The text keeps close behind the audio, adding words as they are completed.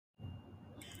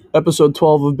Episode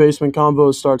 12 of Basement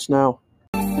Convos starts now.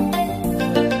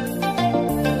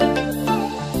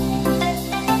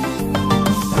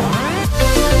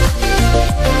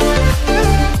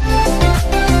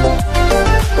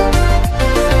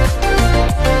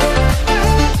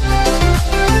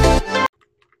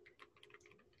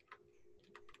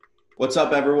 What's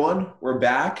up, everyone? We're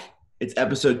back. It's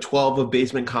episode 12 of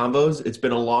Basement Convos. It's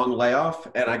been a long layoff,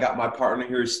 and I got my partner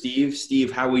here, Steve.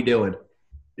 Steve, how we doing?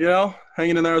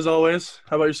 Hanging in there as always.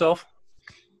 How about yourself?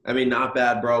 I mean, not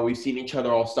bad, bro. We've seen each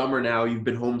other all summer now. You've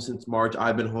been home since March.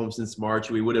 I've been home since March.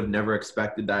 We would have never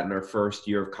expected that in our first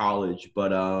year of college.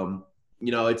 But,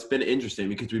 it's been interesting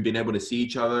because we've been able to see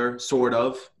each other sort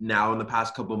of now in the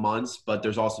past couple of months, but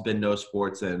there's also been no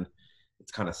sports, and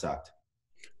it's kind of sucked.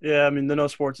 Yeah, I mean, the no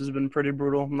sports has been pretty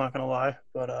brutal. I'm not going to lie.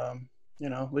 But,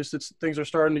 at least things are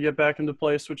starting to get back into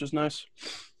place, which is nice.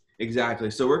 Exactly.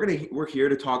 So we're here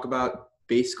to talk about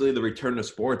basically the return to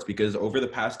sports because over the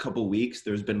past couple of weeks,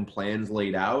 there's been plans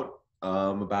laid out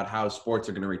about how sports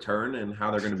are going to return and how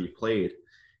they're going to be played.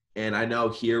 And I know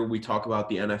here we talk about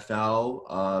the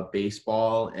NFL,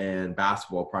 baseball, and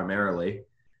basketball primarily.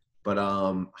 But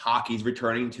hockey's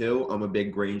returning too. I'm a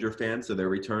big Ranger fan, so they're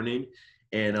returning.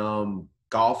 And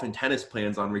golf and tennis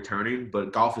plans on returning,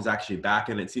 but golf is actually back,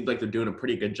 and it seems like they're doing a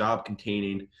pretty good job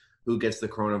containing who gets the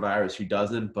coronavirus, who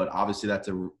doesn't. But obviously that's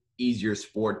a easier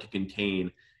sport to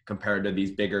contain compared to these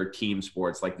bigger team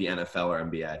sports like the NFL or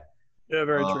NBA. Yeah,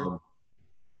 very true.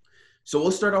 So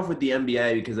we'll start off with the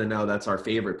NBA because I know that's our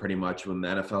favorite pretty much when the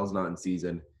NFL is not in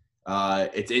season.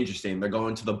 It's interesting. They're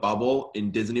going to the bubble in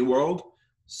Disney World.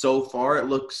 So far it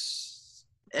looks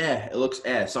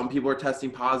Some people are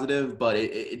testing positive, but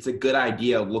it's a good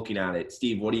idea looking at it.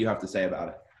 Steve, what do you have to say about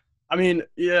it? I mean,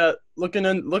 yeah, looking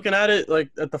at it, like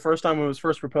at the first time it was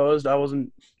first proposed, I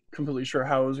wasn't completely sure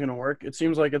how it was going to work. It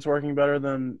seems like it's working better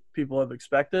than people have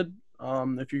expected.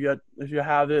 If you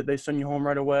have it, they send you home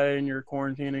right away and you're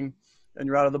quarantining and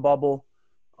you're out of the bubble,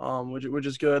 which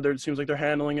is good. It seems like they're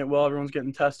handling it well. Everyone's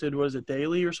getting tested. Was it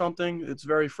daily or something? It's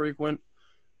very frequent,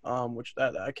 which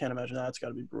that I can't imagine that's got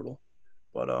to be brutal.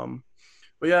 But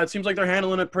yeah, it seems like they're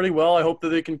handling it pretty well. I hope that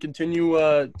they can continue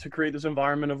to create this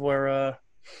environment of where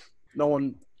no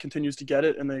one continues to get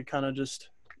it and they kind of just,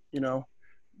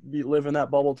 live in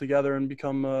that bubble together and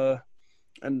become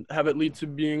and have it lead to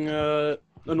being a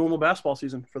normal basketball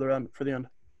season for the end.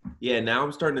 Yeah, now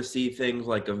I'm starting to see things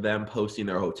like of them posting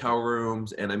their hotel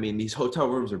rooms. And I mean, these hotel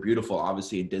rooms are beautiful,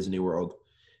 obviously, in Disney World.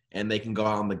 And they can go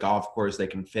out on the golf course, they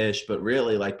can fish. But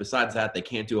really, like, besides that, they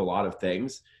can't do a lot of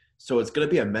things. So it's going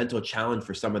to be a mental challenge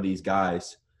for some of these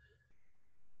guys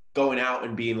going out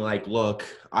and being like, look,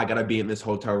 I got to be in this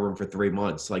hotel room for 3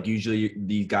 months. Like usually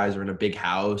these guys are in a big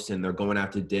house and they're going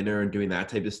out to dinner and doing that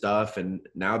type of stuff. And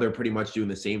now they're pretty much doing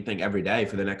the same thing every day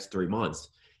for the next 3 months.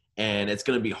 And it's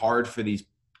going to be hard for these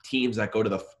teams that go to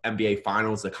the NBA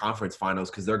finals, the conference finals,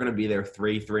 because they're going to be there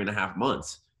 3.5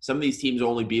 months. Some of these teams will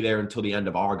only be there until the end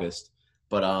of August,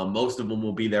 but most of them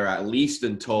will be there at least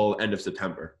until end of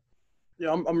September.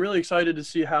 Yeah, I'm really excited to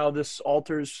see how this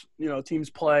alters,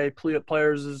 teams'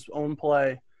 players' own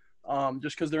play,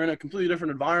 just because they're in a completely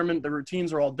different environment. The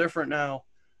routines are all different now.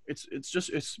 It's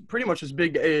pretty much this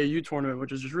big AAU tournament,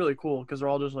 which is just really cool because they're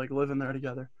all just like living there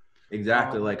together.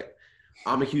 Exactly. Like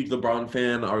I'm a huge LeBron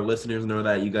fan. Our listeners know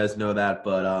that. You guys know that.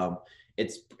 But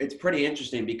it's pretty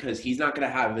interesting because he's not going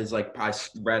to have his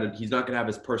he's not going to have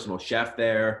his personal chef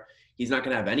there. He's not going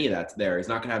to have any of that there. He's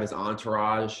not going to have his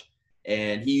entourage.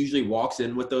 And he usually walks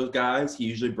in with those guys. He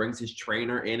usually brings his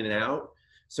trainer in and out.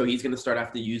 So he's going to start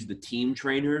having to use the team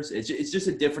trainers. It's just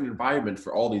a different environment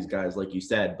for all these guys, like you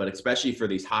said, but especially for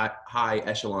these high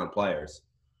echelon players.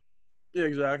 Yeah,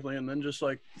 exactly. And then just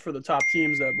like for the top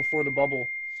teams that before the bubble,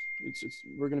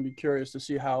 we're going to be curious to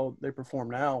see how they perform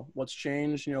now. What's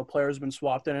changed? Players have been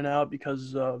swapped in and out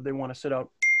because they want to sit out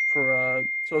for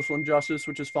social injustice,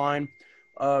 which is fine.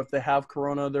 If they have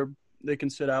corona, they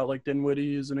can sit out. Like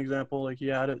Dinwiddie is an example. Like he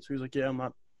had it, so he's like, yeah, I'm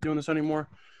not doing this anymore.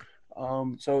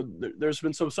 So there's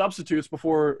been some substitutes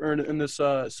before or in this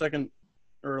second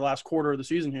or last quarter of the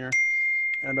season here,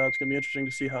 and it's gonna be interesting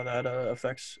to see how that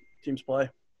affects teams' play.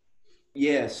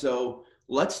 Yeah, so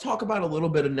let's talk about a little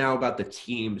bit now about the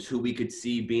teams who we could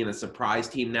see being a surprise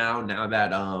team now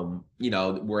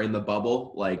that we're in the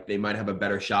bubble. Like they might have a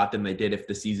better shot than they did if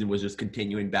the season was just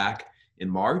continuing back in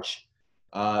March.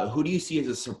 Who do you see as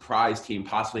a surprise team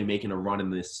possibly making a run in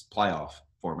this playoff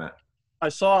format? I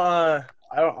saw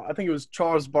I think it was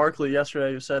Charles Barkley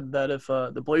yesterday who said that if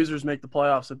the Blazers make the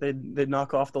playoffs, that they'd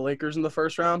knock off the Lakers in the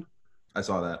first round. I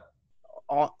saw that.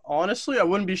 Honestly, I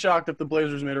wouldn't be shocked if the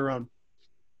Blazers made a run.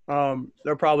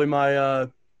 They're probably my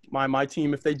my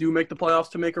team if they do make the playoffs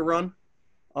to make a run.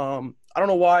 I don't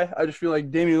know why. I just feel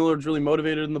like Damian Lillard's really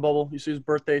motivated in the bubble. You see his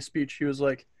birthday speech. He was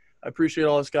like, "I appreciate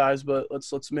all this, guys, but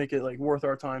let's make it like worth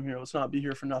our time here. Let's not be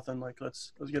here for nothing. Like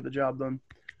let's get the job done."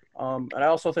 And I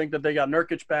also think that they got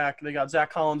Nurkic back. They got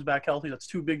Zach Collins back healthy. That's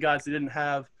two big guys they didn't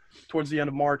have towards the end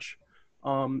of March.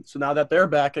 So now that they're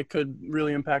back, it could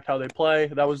really impact how they play.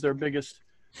 That was their biggest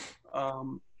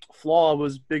flaw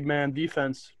was big man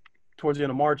defense towards the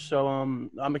end of March. So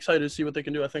I'm excited to see what they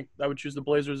can do. I think I would choose the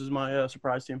Blazers as my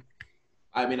surprise team.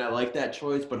 I mean, I like that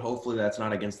choice, but hopefully that's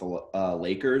not against the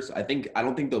Lakers. I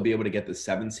don't think they'll be able to get the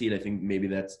 7 seed. I think maybe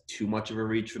that's too much of a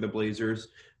reach for the Blazers.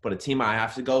 But a team I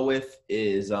have to go with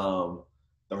is the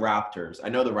Raptors. I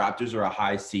know the Raptors are a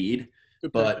high seed,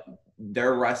 but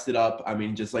they're rested up. I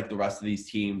mean, just like the rest of these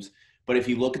teams. But if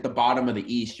you look at the bottom of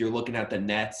the East, you're looking at the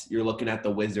Nets, you're looking at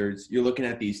the Wizards, you're looking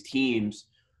at these teams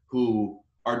who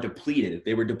are depleted.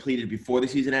 They were depleted before the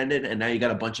season ended, and now you got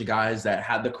a bunch of guys that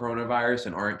had the coronavirus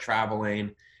and aren't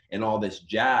traveling and all this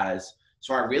jazz.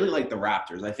 So I really like the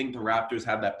Raptors. I think the Raptors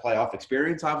have that playoff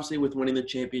experience, obviously, with winning the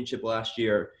championship last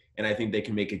year, and I think they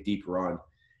can make a deep run.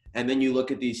 And then you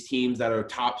look at these teams that are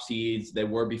top seeds that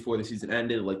were before the season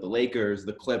ended, like the Lakers,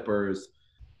 the Clippers,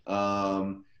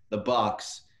 the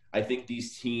Bucks. I think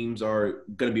these teams are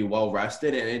going to be well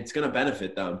rested, and it's going to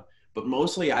benefit them. But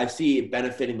mostly I see it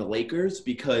benefiting the Lakers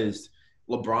because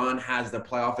LeBron has the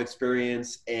playoff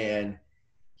experience and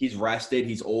he's rested,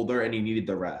 he's older, and he needed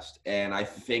the rest. And I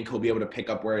think he'll be able to pick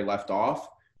up where he left off.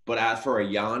 But as for a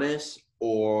Giannis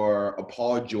or a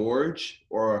Paul George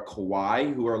or a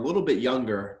Kawhi, who are a little bit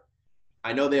younger,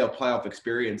 I know they have playoff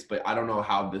experience, but I don't know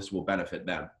how this will benefit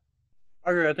them. I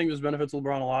agree. I think this benefits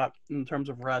LeBron a lot in terms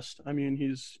of rest. I mean,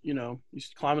 he's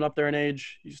climbing up there in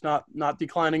age. He's not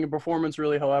declining in performance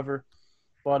really, however,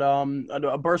 but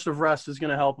a burst of rest is going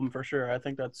to help him for sure. I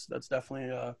think that's definitely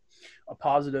a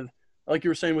positive. Like you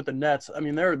were saying with the Nets, I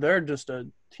mean, they're just a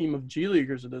team of G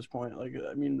Leaguers at this point. Like,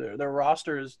 I mean, their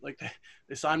roster is like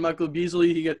they signed Michael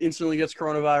Beasley. He instantly gets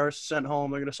coronavirus, sent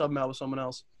home. They're going to sub him out with someone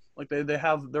else. Like they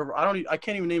have their I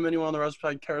can't even name anyone on the roster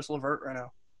besides Karis LeVert right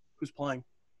now, who's playing.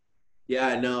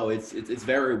 Yeah, no, it's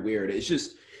very weird. It's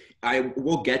just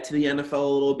we'll get to the NFL a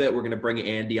little bit. We're gonna bring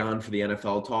Andy on for the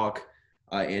NFL talk,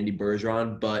 Andy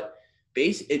Bergeron. But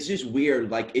it's just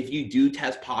weird. Like if you do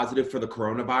test positive for the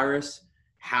coronavirus,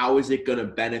 how is it gonna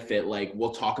benefit? Like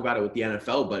we'll talk about it with the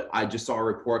NFL, but I just saw a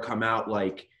report come out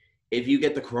like if you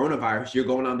get the coronavirus, you're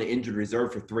going on the injured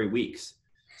reserve for 3 weeks.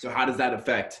 So how does that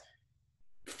affect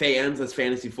fans as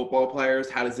fantasy football players?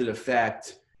 How does it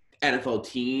affect NFL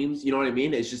teams? You know what I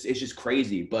mean? It's just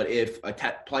crazy. But if a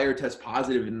player tests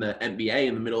positive in the NBA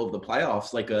in the middle of the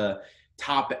playoffs, like a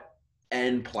top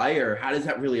end player, how does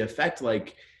that really affect?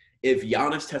 Like if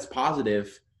Giannis tests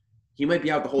positive, he might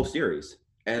be out the whole series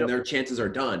and their chances are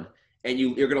done. And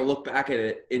you're going to look back at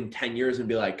it in 10 years and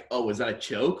be like, oh, was that a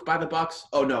choke by the Bucks?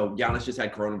 Oh no, Giannis just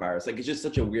had coronavirus. Like it's just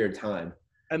such a weird time.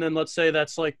 And then let's say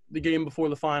that's like the game before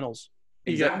the finals.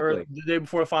 Exactly. The day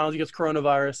before the finals, he gets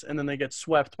coronavirus, and then they get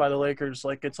swept by the Lakers.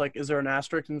 Like it's like, is there an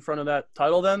asterisk in front of that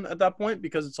title then at that point?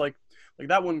 Because it's like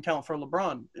that wouldn't count for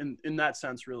LeBron in that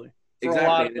sense, really.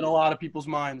 Exactly. In a lot of people's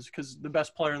minds, because the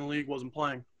best player in the league wasn't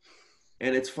playing.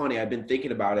 And it's funny. I've been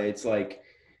thinking about it. It's like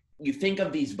you think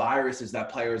of these viruses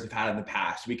that players have had in the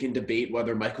past. We can debate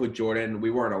whether Michael Jordan, we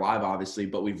weren't alive, obviously,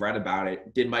 but we've read about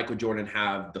it. Did Michael Jordan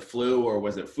have the flu or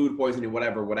was it food poisoning,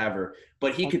 whatever?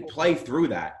 But he could play through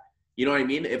that. You know what I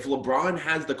mean? If LeBron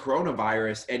has the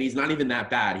coronavirus and he's not even that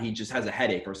bad, he just has a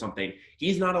headache or something,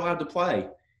 he's not allowed to play.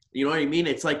 You know what I mean?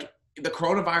 It's like the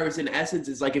coronavirus in essence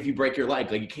is like if you break your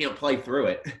leg, like you can't play through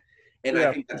it. And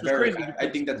I think that's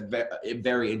a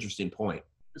very interesting point.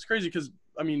 It's crazy because,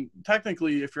 I mean,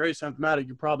 technically, if you're asymptomatic,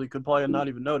 you probably could play and not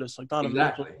even notice. Like Donovan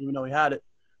Mitchell, even though he had it.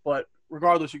 But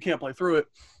regardless, you can't play through it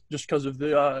just because of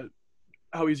the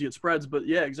how easy it spreads. But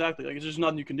yeah, exactly. Like it's just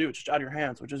nothing you can do. It's just out of your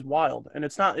hands, which is wild. And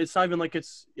it's not even like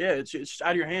it's just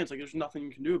out of your hands. Like there's nothing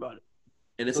you can do about it.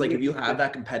 And it's like if you have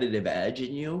that competitive edge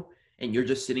in you and you're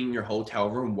just sitting in your hotel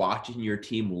room watching your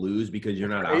team lose because you're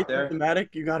not out there.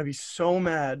 You got to be so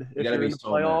mad if you're in the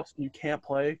playoffs and you can't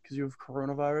play because you have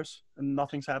coronavirus and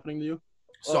nothing's happening to you.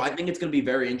 So I think it's going to be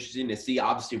very interesting to see,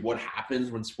 obviously, what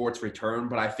happens when sports return.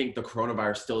 But I think the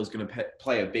coronavirus still is going to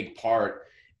play a big part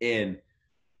in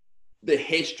the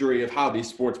history of how these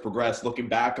sports progress, looking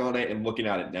back on it and looking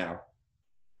at it now.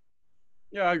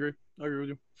 Yeah, I agree with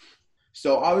you.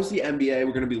 So obviously NBA,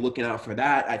 we're going to be looking out for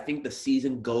that. I think the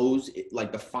season goes,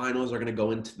 like the finals are going to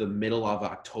go into the middle of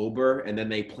October, and then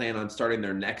they plan on starting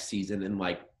their next season in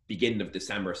like beginning of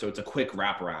December. So it's a quick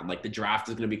wraparound. Like the draft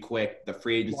is going to be quick. The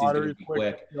free agency is going to be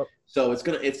quick. Yep. So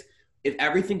it's if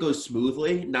everything goes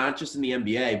smoothly, not just in the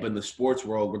NBA, but in the sports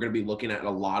world, we're going to be looking at a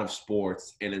lot of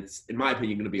sports, and it's, in my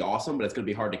opinion, going to be awesome, but it's going to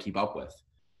be hard to keep up with.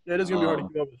 Yeah, it is gonna be hard to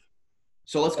keep up with.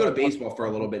 So let's go to baseball for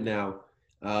a little bit now.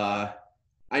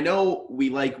 I know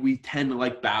we tend to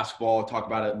like basketball, talk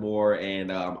about it more,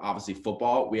 and obviously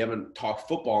football. We haven't talked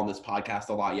football on this podcast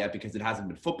a lot yet because it hasn't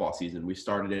been football season. We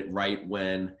started it right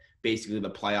when basically the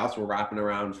playoffs were wrapping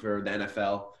around for the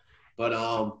NFL.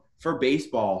 But for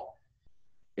baseball,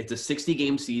 it's a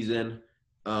 60-game season.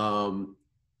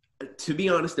 To be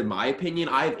honest, in my opinion,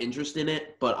 I have interest in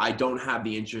it, but I don't have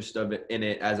the interest in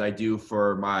it as I do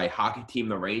for my hockey team,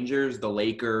 the Rangers, the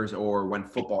Lakers, or when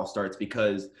football starts,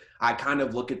 because I kind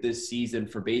of look at this season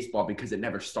for baseball, because it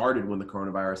never started when the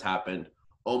coronavirus happened,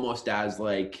 almost as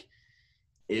like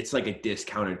it's like a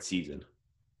discounted season.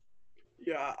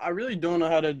 Yeah, I really don't know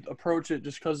how to approach it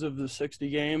just because of the 60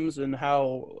 games and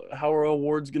how are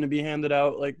awards going to be handed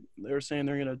out. Like they were saying,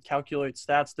 they're going to calculate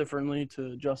stats differently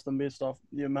to adjust them based off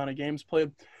the amount of games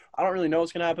played. I don't really know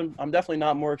what's going to happen. I'm definitely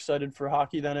not more excited for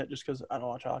hockey than it, just because I don't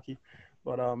watch hockey.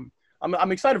 But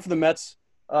I'm excited for the Mets.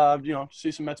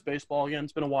 See some Mets baseball again.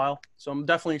 It's been a while, so I'm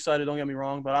definitely excited. Don't get me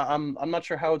wrong, but I'm not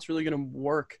sure how it's really going to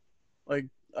work. Like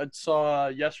I saw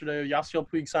yesterday, Yasiel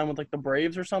Puig signed with like the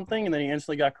Braves or something, and then he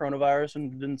instantly got coronavirus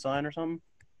and didn't sign or something.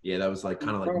 Yeah, that was like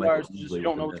kind of like coronavirus. You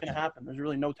don't know what's going to happen. There's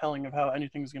really no telling of how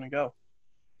anything's going to go.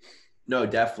 No,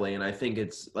 definitely, and I think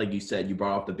it's like you said. You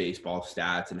brought up the baseball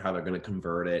stats and how they're going to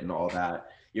convert it and all that.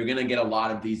 You're going to get a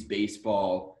lot of these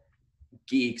baseball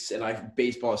geeks, and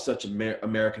baseball is such an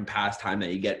American pastime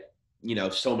that you get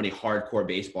so many hardcore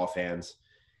baseball fans,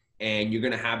 and you're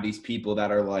going to have these people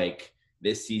that are like,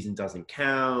 this season doesn't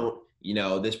count.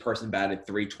 This person batted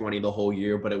 320 the whole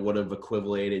year, but it would have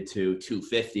equivalated to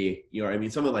 250. You know what I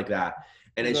mean? Something like that.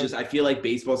 And it's just, I feel like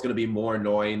baseball is going to be more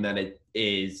annoying than it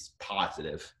is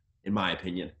positive, in my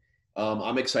opinion.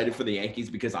 I'm excited for the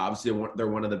Yankees because obviously they're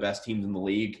one of the best teams in the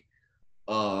league.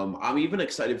 I'm even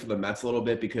excited for the Mets a little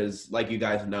bit because, like you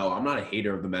guys know, I'm not a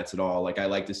hater of the Mets at all. Like, I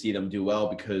like to see them do well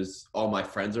because all my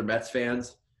friends are Mets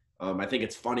fans. I think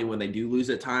it's funny when they do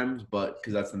lose at times, but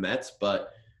because that's the Mets.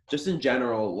 But just in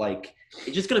general, like,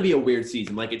 it's just going to be a weird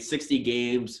season. Like, it's 60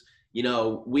 games.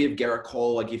 We have Garrett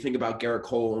Cole. Like, you think about Garrett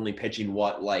Cole only pitching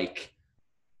what? Like,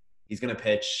 he's going to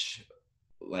pitch,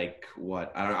 like,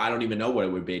 what? I don't even know what it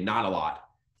would be. Not a lot.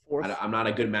 I'm not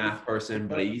a good math person,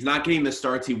 but he's not getting the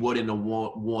starts he would in a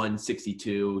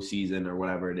 162 season or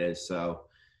whatever it is. So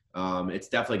it's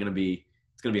definitely going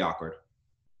to be awkward.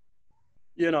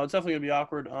 Yeah, no, it's definitely going to be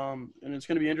awkward. And it's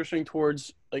going to be interesting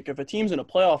towards, like, if a team's in a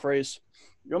playoff race,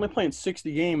 you're only playing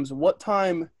 60 games.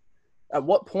 At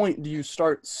what point do you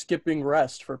start skipping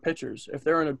rest for pitchers? If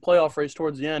they're in a playoff race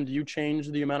towards the end, do you change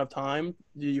the amount of time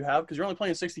do you have? Because you're only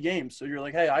playing 60 games. So you're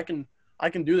like, hey, I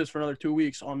can do this for another 2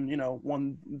 weeks on,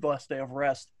 one less day of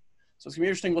rest. So it's going to be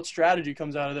interesting what strategy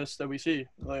comes out of this that we see.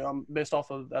 Like, based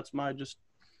off of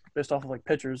like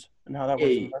pitchers and how that works.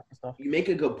 Hey, and stuff. You make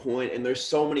a good point, and there's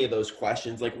so many of those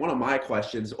questions. Like, one of my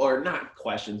questions, or not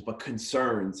questions, but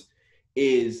concerns,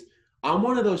 is I'm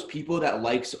one of those people that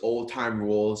likes old-time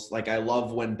rules. Like, I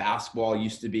love when basketball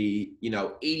used to be,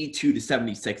 82 to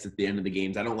 76 at the end of the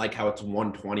games. I don't like how it's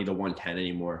 120 to 110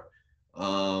 anymore.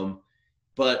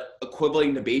 But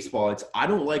equivalent to baseball, I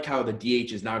don't like how the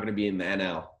DH is now going to be in the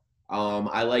NL.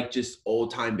 I like just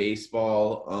old-time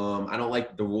baseball. I don't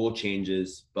like the rule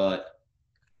changes, but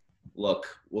look,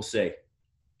 we'll see.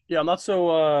 Yeah, I'm not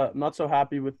so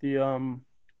happy with the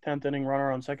 10th inning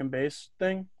runner on second base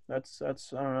thing. That's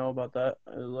I don't know about that.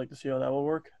 I'd like to see how that will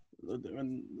work.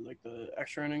 When, like, the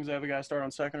extra innings, they have a guy start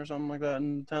on second or something like that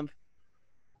in the 10th.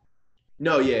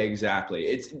 No, yeah, exactly.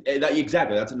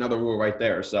 Exactly. That's another rule right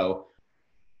there. So,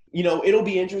 it'll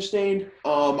be interesting.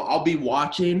 I'll be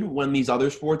watching when these other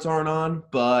sports aren't on,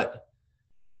 but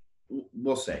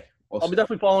we'll see. I'll be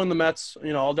definitely following the Mets.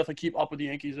 I'll definitely keep up with the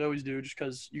Yankees. I always do, just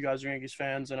because you guys are Yankees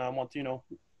fans, and I want to,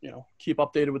 keep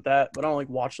updated with that. But I don't like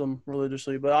watch them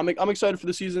religiously. But I'm excited for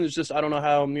the season. It's just I don't know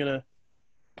how I'm gonna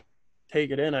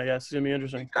take it in. I guess it's gonna be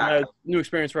interesting. New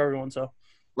experience for everyone. So,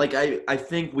 like, I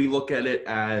think we look at it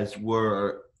as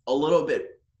we're a little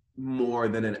bit more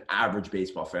than an average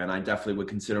baseball fan. I definitely would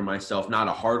consider myself not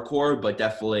a hardcore, but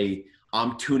definitely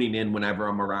I'm tuning in whenever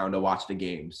I'm around to watch the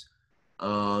games.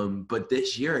 But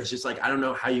this year it's just like, I don't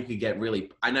know how you could get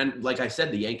really, and then, like I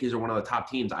said, the Yankees are one of the top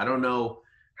teams. I don't know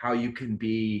how you can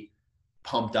be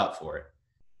pumped up for it.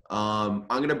 I'm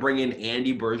going to bring in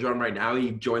Andy Bergeron right now.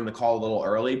 He joined the call a little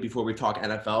early before we talk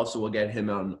NFL, so we'll get him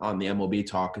on the MLB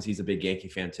talk because he's a big Yankee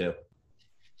fan too.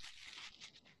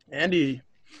 Andy.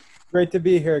 Great to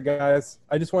be here, guys.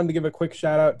 I just wanted to give a quick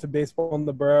shout out to Baseball in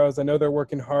the Burrows. I know they're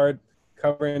working hard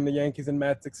covering the Yankees and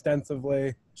Mets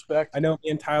extensively. Respect. I know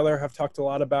me and Tyler have talked a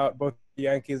lot about both the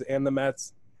Yankees and the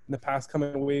Mets in the past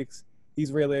coming weeks.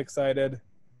 He's really excited,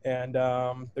 and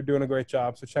they're doing a great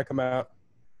job, so check them out.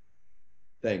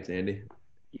 Thanks, Andy.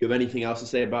 You have anything else to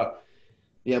say about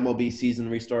the MLB season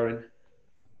restarting?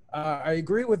 I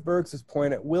agree with Bergs'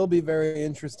 point. It will be very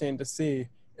interesting to see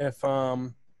if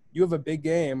you have a big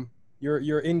game,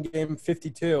 you're in game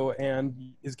 52,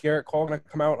 and is Garrett Cole going to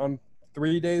come out on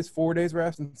 4 days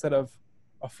rest instead of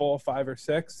a full 5 or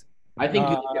 6? I think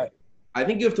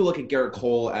you have to look at Garrett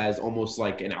Cole as almost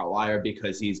like an outlier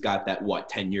because he's got that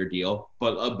 10-year deal.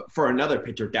 But for another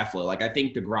pitcher, definitely. Like I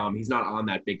think DeGrom, he's not on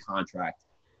that big contract,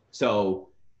 so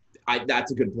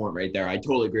that's a good point right there. I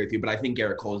totally agree with you, but I think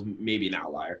Garrett Cole is maybe an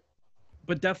outlier.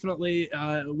 But definitely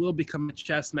it will become a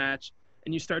chess match,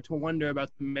 and you start to wonder about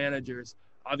the managers.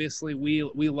 Obviously,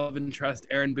 we love and trust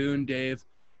Aaron Boone, Dave.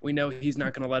 We know he's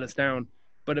not going to let us down.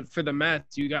 But for the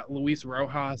Mets, you got Luis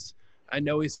Rojas. I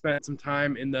know he spent some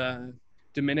time in the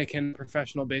Dominican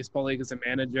Professional Baseball League as a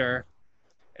manager,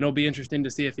 and it'll be interesting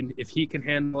to see if he can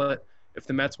handle it, if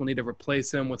the Mets will need to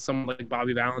replace him with someone like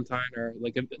Bobby Valentine or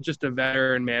just a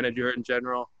veteran manager in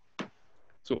general.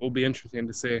 So it will be interesting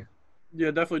to see. Yeah,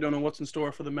 definitely don't know what's in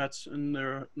store for the Mets in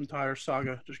their entire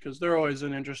saga, just because they're always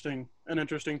an interesting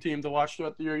team to watch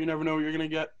throughout the year. You never know what you're going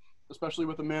to get, especially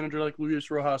with a manager like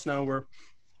Luis Rojas now, where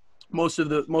most of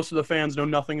the fans know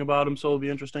nothing about him. So it'll be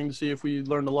interesting to see if we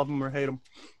learn to love him or hate him.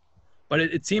 But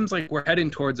it seems like we're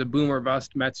heading towards a boom or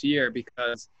bust Mets year,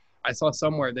 because I saw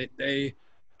somewhere that they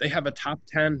have a top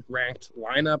 10 ranked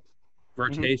lineup,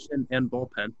 rotation, and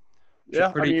bullpen.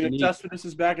 Yeah, I mean, if Cespedes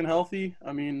is back and healthy,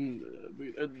 I mean,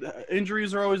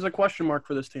 injuries are always a question mark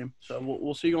for this team. So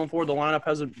we'll see going forward. The lineup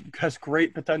has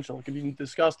great potential. It could be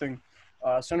disgusting.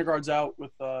 Syndergaard's out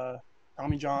with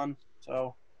Tommy John,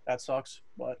 so that sucks.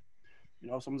 But,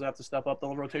 someone's have to step up. The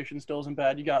rotation still isn't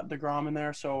bad. You got DeGrom in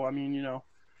there, so, I mean,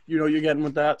 you're getting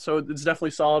with that. So it's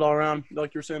definitely solid all around.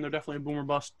 Like you're saying, they're definitely a boom or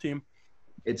bust team.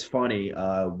 It's funny.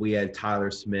 We had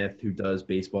Tyler Smith, who does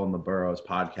Baseball in the Burrows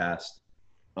podcast.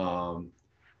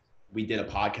 We did a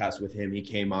podcast with him. He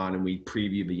came on and we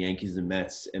previewed the Yankees and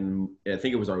Mets, and I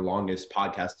think it was our longest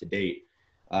podcast to date.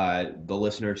 The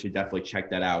listeners should definitely check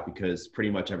that out because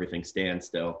pretty much everything stands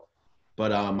still.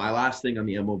 But my last thing on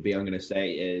the MLB I'm going to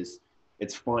say is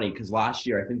it's funny because last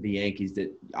year I think the Yankees they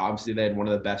had one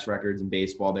of the best records in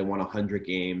baseball. They won 100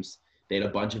 games. They had a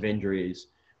bunch of injuries,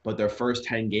 but their first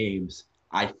 10 games,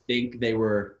 I think they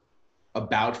were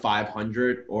about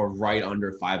 500 or right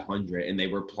under 500, and they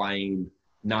were playing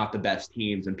not the best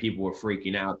teams, and people were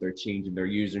freaking out. They're changing their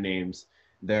usernames.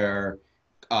 They're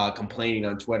complaining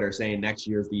on Twitter saying next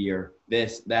year's the year,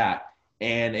 this, that.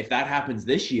 And if that happens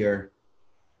this year,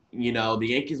 the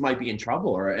Yankees might be in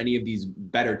trouble, or any of these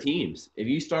better teams. If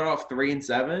you start off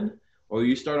 3-7 or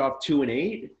you start off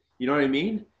 2-8, you know what I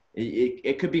mean?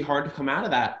 It could be hard to come out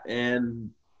of that, and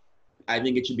I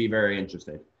think it should be very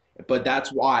interesting. But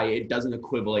that's why it doesn't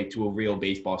equivalent to a real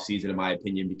baseball season, in my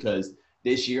opinion, because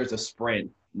this year is a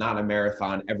sprint, not a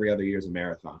marathon. Every other year is a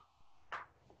marathon.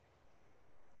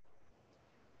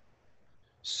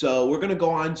 So we're going to go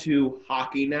on to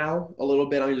hockey now a little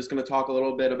bit. I'm just going to talk a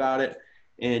little bit about it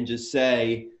and just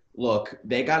say, look,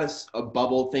 they got a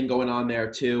bubble thing going on there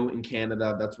too in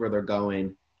Canada. That's where they're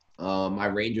going. My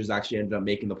Rangers actually ended up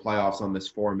making the playoffs on this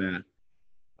format.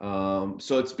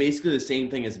 So it's basically the same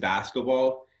thing as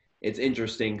basketball. It's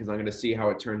interesting because I'm going to see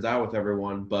how it turns out with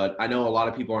everyone. But I know a lot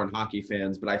of people aren't hockey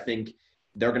fans, but I think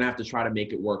they're going to have to try to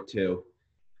make it work too.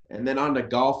 And then on to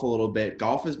golf a little bit.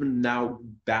 Golf has been now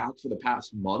back for the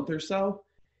past month or so,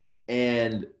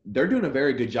 and they're doing a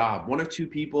very good job. One or two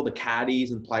people, the caddies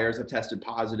and players, have tested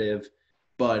positive,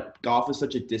 but golf is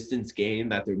such a distance game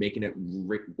that they're making it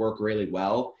work really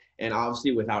well. And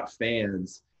obviously without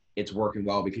fans, it's working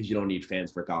well because you don't need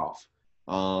fans for golf.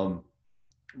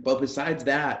 But besides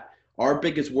that, our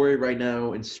biggest worry right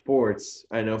now in sports,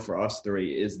 I know for us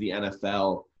three, is the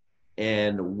NFL.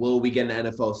 And will we get an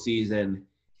NFL season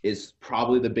is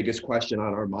probably the biggest question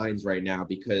on our minds right now,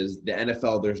 because the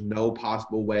NFL, there's no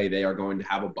possible way they are going to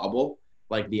have a bubble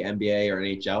like the NBA or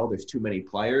NHL. There's too many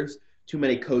players, too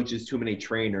many coaches, too many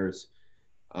trainers,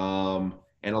 and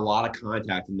a lot of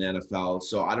contact in the NFL.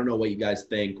 So I don't know what you guys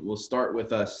think. We'll start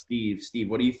with Steve. Steve,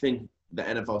 what do you think the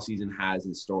NFL season has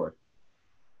in store?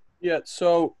 Yeah,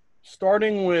 so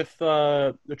starting with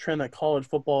the trend that college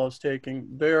football is taking,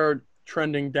 they're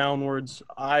trending downwards.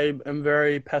 I am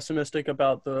very pessimistic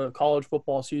about the college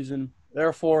football season.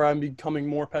 Therefore, I'm becoming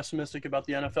more pessimistic about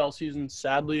the NFL season,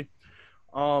 sadly.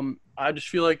 I just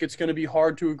feel like it's going to be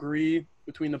hard to agree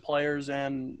between the players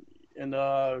and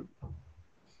the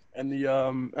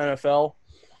NFL.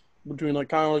 between like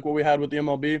kind of like what we had with the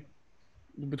MLB,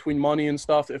 between money and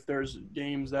stuff. If there's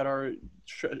games that are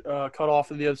cut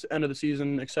off at the end of the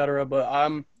season, etc. But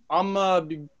I'm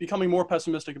becoming more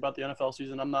pessimistic about the NFL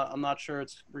season. I'm not sure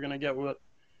we're gonna get what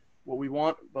we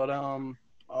want, but I'm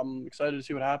excited to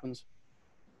see what happens.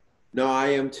 No, I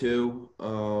am too.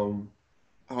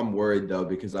 I'm worried though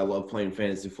because I love playing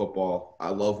fantasy football. I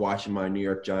love watching my New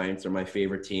York Giants. They're my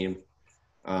favorite team.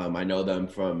 I know them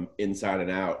from inside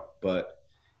and out, but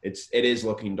it is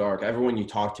looking dark. Everyone you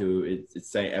talk to,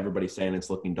 everybody's saying it's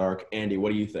looking dark. Andy,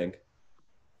 what do you think?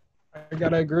 I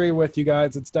gotta agree with you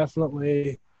guys. It's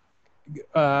definitely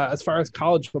as far as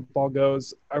college football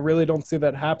goes, I really don't see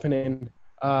that happening.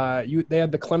 They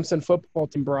had the Clemson football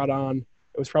team brought on.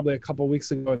 It was probably a couple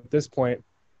weeks ago at this point.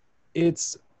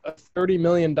 It's a $30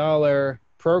 million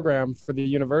program for the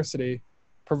university,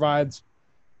 provides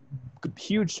a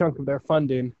huge chunk of their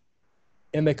funding,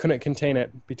 and they couldn't contain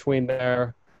it between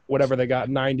their whatever they got,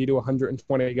 90 to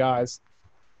 120 guys.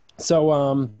 So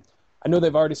I know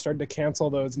they've already started to cancel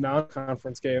those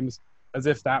non-conference games as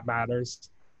if that matters.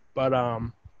 But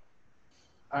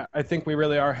I think we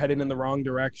really are heading in the wrong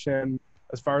direction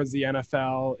as far as the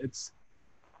NFL.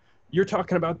 You're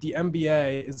talking about the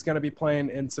NBA is going to be playing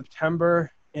in September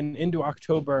and into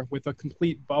October with a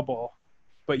complete bubble,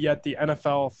 but yet the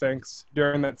NFL thinks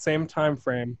during that same time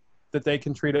frame that they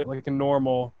can treat it like a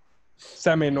normal,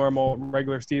 semi-normal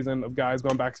regular season of guys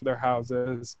going back to their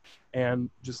houses and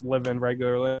just living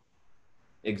regularly.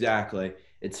 Exactly.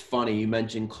 It's funny. You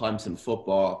mentioned Clemson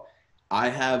football. I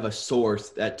have a source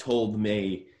that told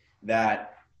me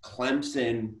that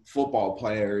Clemson football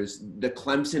players, the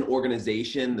Clemson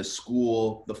organization, the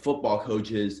school, the football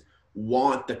coaches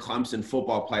want the Clemson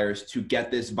football players to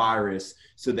get this virus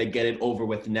so they get it over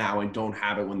with now and don't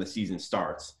have it when the season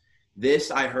starts. This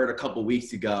I heard a couple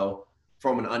weeks ago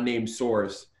from an unnamed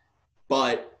source,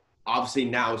 but obviously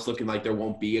now it's looking like there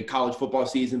won't be a college football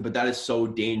season, but that is so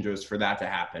dangerous for that to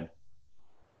happen.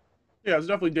 Yeah, it's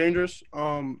definitely dangerous.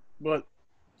 But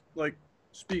like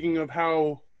speaking of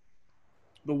how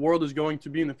the world is going to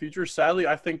be in the future, sadly,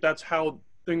 I think that's how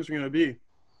things are going to be.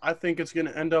 I think it's going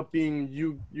to end up being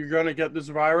you're going to get this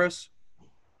virus,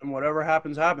 and whatever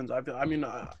happens, happens. I mean,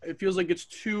 it feels like it's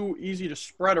too easy to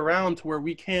spread around to where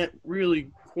we can't really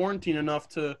quarantine enough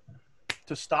to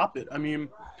stop it. I mean,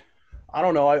 I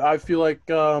don't know. I feel like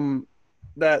that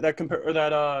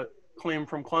claim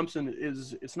from Clemson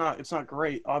it's not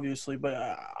great, obviously,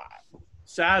 but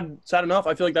sad enough.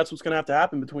 I feel like that's what's going to have to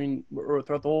happen throughout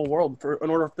the whole world in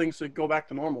order for things to go back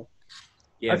to normal.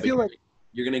 Yeah, I feel like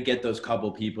you're going to get those couple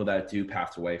people that do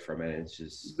pass away from it. It's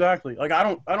just exactly like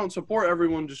I don't support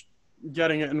everyone just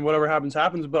getting it and whatever happens,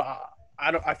 but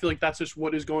I feel like that's just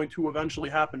what is going to eventually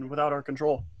happen without our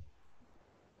control.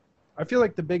 I feel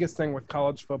like the biggest thing with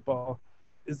college football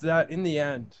is that in the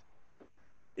end,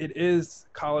 it is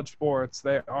college sports.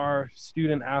 They are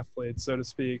student athletes, so to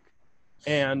speak,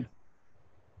 and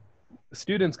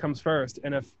students comes first.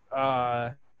 And if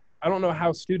I don't know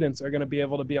how students are going to be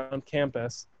able to be on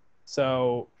campus,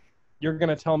 so you're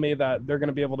going to tell me that they're going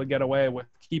to be able to get away with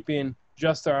keeping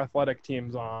just their athletic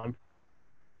teams on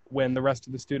when the rest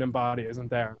of the student body isn't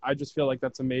there. I just feel like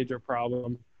that's a major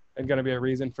problem and going to be a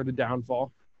reason for the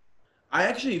downfall. I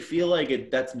actually feel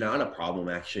like that's not a problem,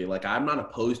 actually. Like, I'm not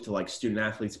opposed to, like, student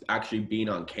athletes actually being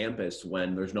on campus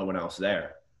when there's no one else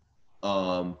there.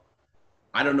 I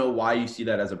don't know why you see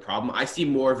that as a problem. I see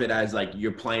more of it as, like,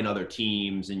 you're playing other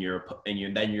teams and you're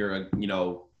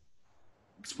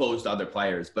exposed to other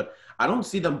players. But I don't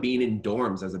see them being in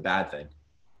dorms as a bad thing.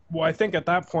 Well, I think at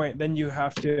that point, then you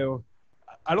have to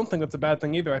 – I don't think that's a bad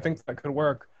thing either. I think that could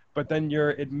work. But then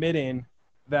you're admitting –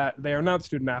 that they are not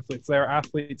student athletes, they are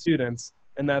athlete students,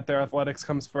 and that their athletics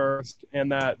comes first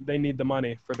and that they need the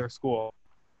money for their school.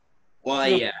 Well,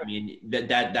 yeah, I mean,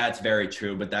 that's very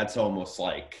true, but that's almost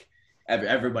like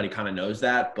everybody kind of knows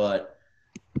that, but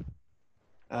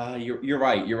you're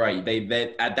right.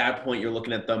 They at that point, you're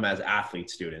looking at them as athlete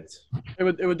students. It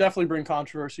would definitely bring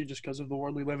controversy just because of the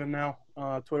world we live in now.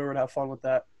 Twitter would have fun with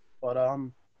that. But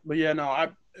yeah, no,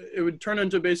 it would turn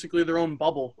into basically their own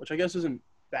bubble, which I guess isn't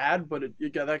bad, but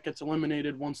that gets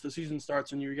eliminated once the season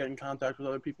starts and you get in contact with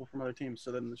other people from other teams.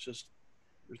 So then it's just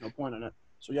there's no point in it.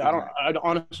 So yeah, I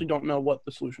honestly don't know what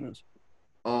the solution is.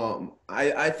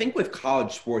 I think with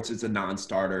college sports, it's a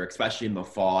non-starter, especially in the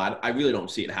fall. I really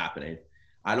don't see it happening.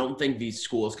 I don't think these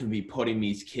schools can be putting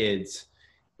these kids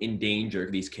in danger.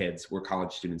 These kids, we're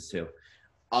college students too.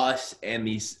 Us and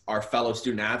our fellow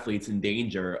student athletes in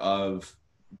danger of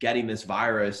getting this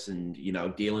virus and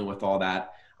dealing with all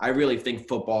that. I really think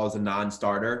football is a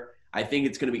non-starter. I think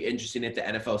it's going to be interesting if the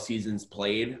NFL season's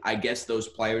played. I guess those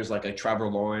players like a Trevor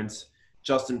Lawrence,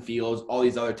 Justin Fields, all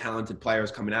these other talented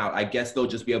players coming out, I guess they'll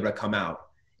just be able to come out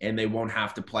and they won't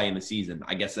have to play in the season.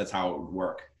 I guess that's how it would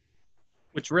work.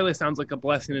 Which really sounds like a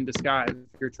blessing in disguise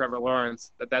if you're Trevor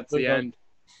Lawrence, that's the end.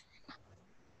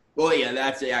 Well, yeah,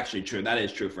 that's actually true. That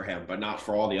is true for him, but not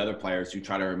for all the other players who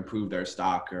try to improve their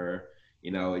stock or,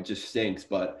 it just stinks.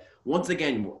 But once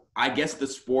again, I guess the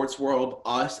sports world,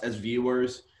 us as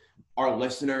viewers, our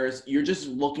listeners, you're just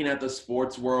looking at the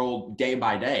sports world day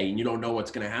by day and you don't know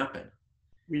what's going to happen.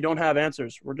 We don't have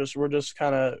answers. We're just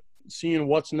kind of seeing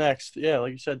what's next. Yeah,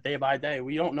 like you said, day by day.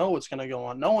 We don't know what's going to go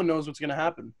on. No one knows what's going to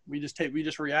happen. We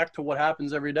just react to what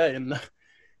happens every day, and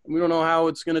we don't know how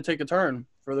it's going to take a turn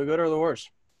for the good or the worse.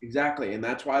 Exactly, and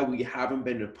that's why we haven't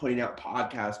been putting out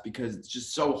podcasts, because it's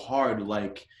just so hard.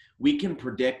 Like, we can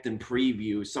predict and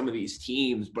preview some of these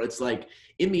teams, but it's like,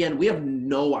 in the end, we have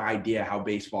no idea how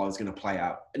baseball is going to play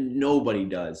out, and nobody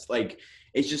does. Like,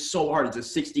 it's just so hard. It's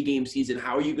a 60-game season.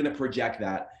 How are you going to predict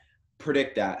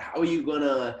that? How are you going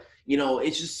to,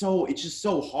 it's just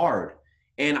so hard.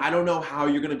 And I don't know how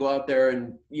you're going to go out there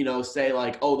and, say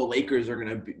like, oh, the Lakers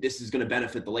this is going to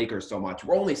benefit the Lakers so much.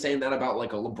 We're only saying that about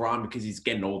like a LeBron because he's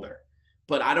getting older.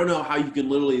 But I don't know how you can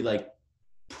literally like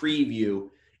preview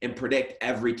and predict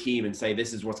every team and say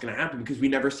this is what's going to happen, because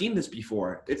we've never seen this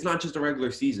before. It's not just a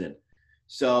regular season.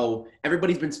 So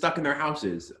everybody's been stuck in their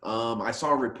houses. I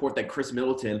saw a report that Chris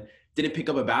Middleton didn't pick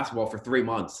up a basketball for 3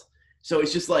 months. So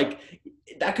it's just like,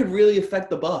 that could really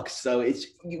affect the Bucks. So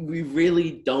we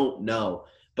really don't know.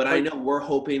 But I know we're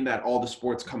hoping that all the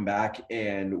sports come back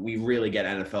and we really get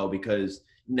NFL, because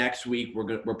next week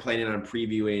we're planning on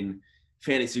previewing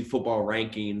fantasy football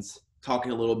rankings,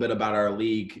 talking a little bit about our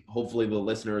league. Hopefully the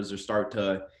listeners will start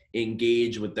to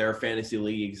engage with their fantasy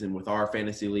leagues and with our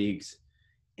fantasy leagues.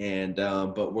 And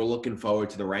but we're looking forward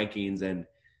to the rankings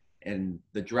and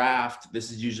the draft. This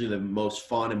is usually the most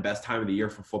fun and best time of the year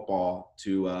for football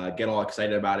to get all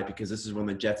excited about it, because this is when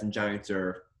the Jets and Giants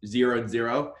are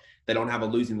 0-0. They don't have a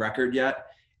losing record yet,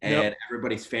 and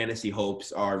everybody's fantasy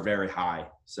hopes are very high.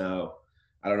 So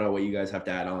I don't know what you guys have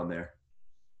to add on there.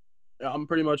 Yeah, I'm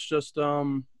pretty much just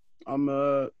I'm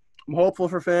hopeful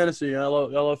for fantasy. I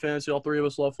love fantasy. All three of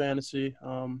us love fantasy.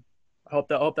 I hope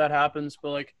that happens. But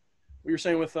like what you're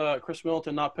saying with Chris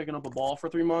Middleton not picking up a ball for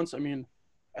 3 months, I mean,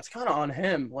 that's kind of on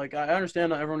him. Like, I understand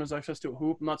not everyone has access to a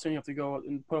hoop. I'm not saying you have to go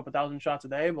and put up 1,000 shots a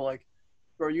day, but like,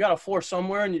 bro, you got a floor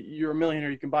somewhere, and you're a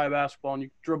millionaire. You can buy a basketball and you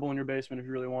dribble in your basement if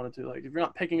you really wanted to. Like, if you're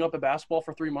not picking up a basketball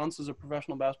for 3 months as a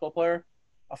professional basketball player,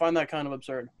 I find that kind of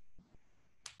absurd.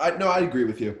 I agree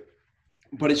with you,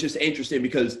 but it's just interesting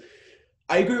because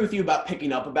I agree with you about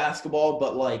picking up a basketball,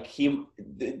 but like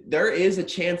there is a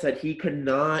chance that he could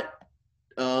not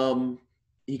find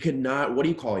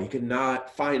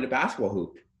a basketball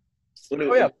hoop.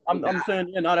 Oh yeah, I'm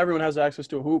saying not everyone has access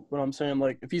to a hoop, but I'm saying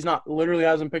like if he's not literally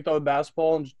hasn't picked up a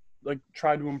basketball and like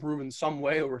tried to improve in some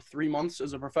way over 3 months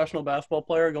as a professional basketball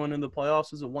player going into the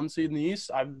playoffs as a 1 seed in the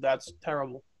East, that's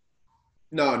terrible.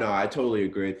 No, I totally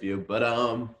agree with you. But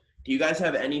do you guys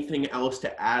have anything else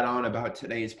to add on about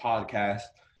today's podcast?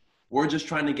 We're just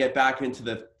trying to get back into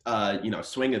the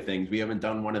swing of things. We haven't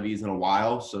done one of these in a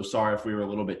while, so sorry if we were a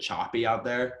little bit choppy out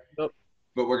there. Yep.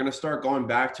 But we're going to start going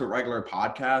back to regular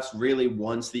podcasts really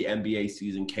once the NBA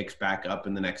season kicks back up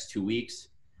in the next 2 weeks.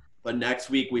 But next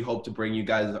week, we hope to bring you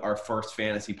guys our first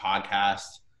fantasy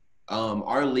podcast.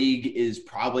 Our league is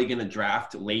probably going to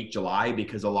draft late July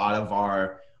because a lot of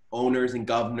our owners and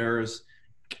governors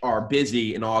are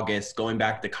busy in August going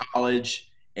back to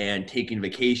college and taking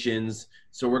vacations.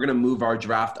 So we're going to move our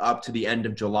draft up to the end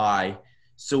of July.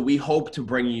 So we hope to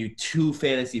bring you 2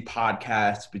 fantasy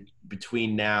podcasts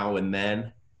between now and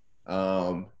then.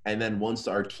 And then once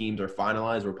our teams are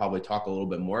finalized, we'll probably talk a little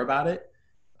bit more about it.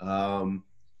 And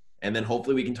then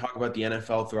hopefully we can talk about the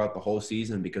NFL throughout the whole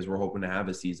season because we're hoping to have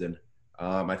a season.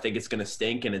 I think it's going to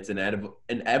stink and it's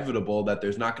inevitable that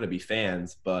there's not going to be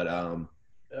fans, but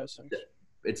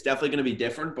it's definitely going to be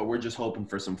different, but we're just hoping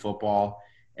for some football,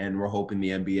 and we're hoping the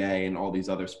NBA and all these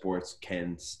other sports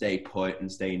can stay put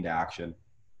and stay into action.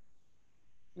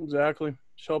 Exactly.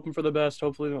 Just hoping for the best.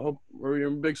 Hopefully, we're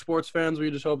big sports fans. We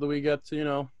just hope that we get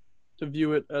to, to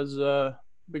view it as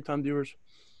big-time viewers.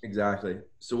 Exactly.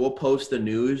 So we'll post the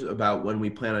news about when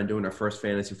we plan on doing our first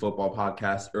fantasy football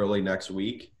podcast early next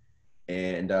week.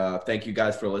 And thank you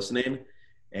guys for listening,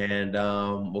 and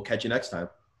we'll catch you next time.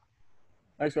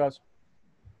 Thanks, guys.